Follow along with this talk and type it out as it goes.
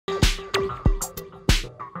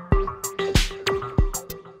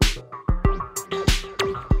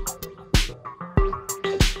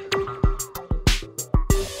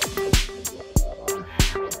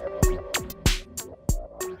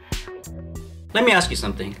Let me ask you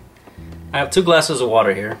something. I have 2 glasses of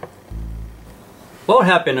water here. What would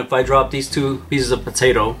happen if I drop these 2 pieces of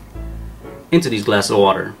potato into these glasses of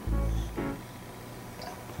water?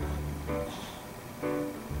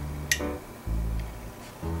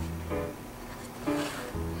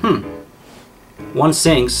 One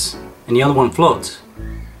sinks and the other one floats.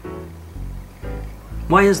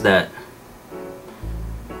 Why is that?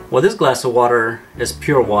 Well, this glass of water is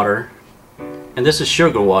pure water and this is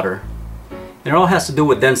sugar water. And it all has to do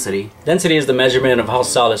with density. Density is the measurement of how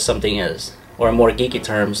solid something is. Or in more geeky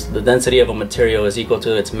terms, the density of a material is equal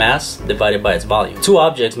to its mass divided by its volume. 2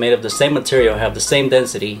 objects made of the same material have the same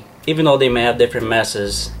density, even though they may have different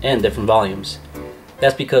masses and different volumes.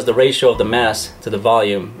 That's because the ratio of the mass to the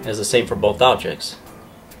volume is the same for both objects.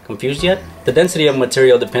 Confused yet? The density of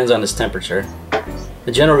material depends on its temperature.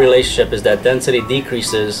 The general relationship is that density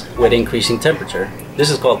decreases with increasing temperature.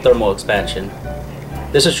 This is called thermal expansion.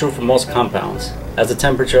 This is true for most compounds. As the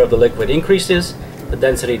temperature of the liquid increases, the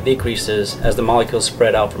density decreases as the molecules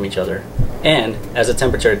spread out from each other. And as the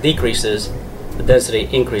temperature decreases, the density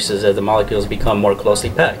increases as the molecules become more closely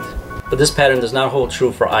packed. But this pattern does not hold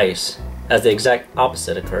true for ice, as the exact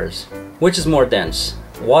opposite occurs. Which is more dense,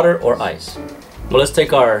 water or ice? Well, let's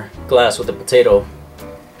take our glass with the potato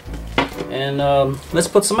and let's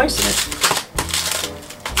put some ice in it.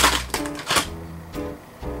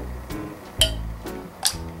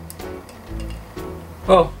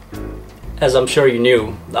 Well, as I'm sure you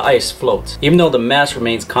knew, the ice floats. Even though the mass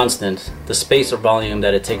remains constant, the space or volume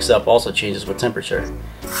that it takes up also changes with temperature.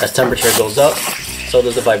 As temperature goes up, so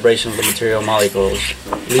does the vibration of the material molecules,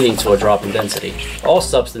 leading to a drop in density. All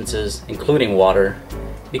substances, including water,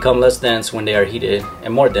 become less dense when they are heated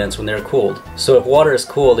and more dense when they are cooled. So if water is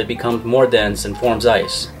cooled, it becomes more dense and forms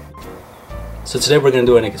ice. So today we're going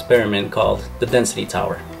to do an experiment called the density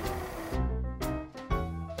tower.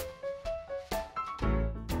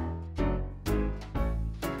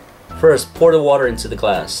 First, pour the water into the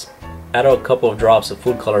glass. Add a couple of drops of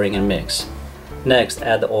food coloring and mix. Next,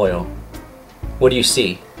 add the oil. What do you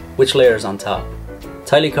see? Which layer is on top?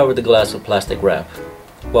 Tightly cover the glass with plastic wrap.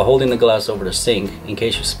 While holding the glass over the sink, in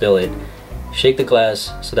case you spill it, shake the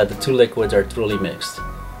glass so that the 2 liquids are truly mixed.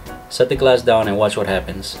 Set the glass down and watch what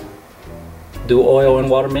happens. Do oil and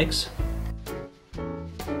water mix?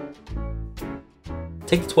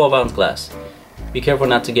 Take the 12-ounce glass. Be careful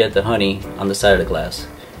not to get the honey on the side of the glass.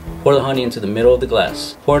 Pour the honey into the middle of the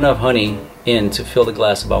glass. Pour enough honey in to fill the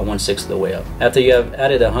glass about 1/6 of the way up. After you have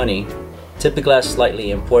added the honey, tip the glass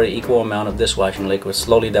slightly and pour an equal amount of dishwashing liquid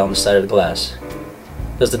slowly down the side of the glass.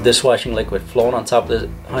 Does the dishwashing liquid float on top of the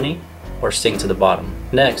honey or sink to the bottom?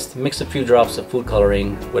 Next, mix a few drops of food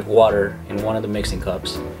coloring with water in one of the mixing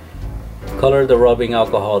cups. Color the rubbing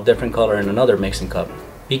alcohol a different color in another mixing cup.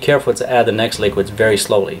 Be careful to add the next liquids very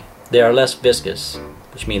slowly. They are less viscous,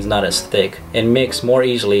 which means not as thick, and mix more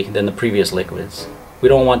easily than the previous liquids. We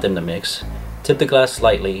don't want them to mix. Tip the glass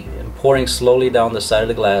slightly and pouring slowly down the side of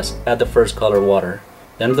the glass, add the first color water,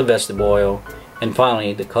 then the vegetable oil, and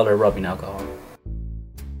finally the color rubbing alcohol.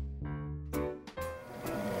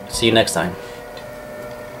 See you next time.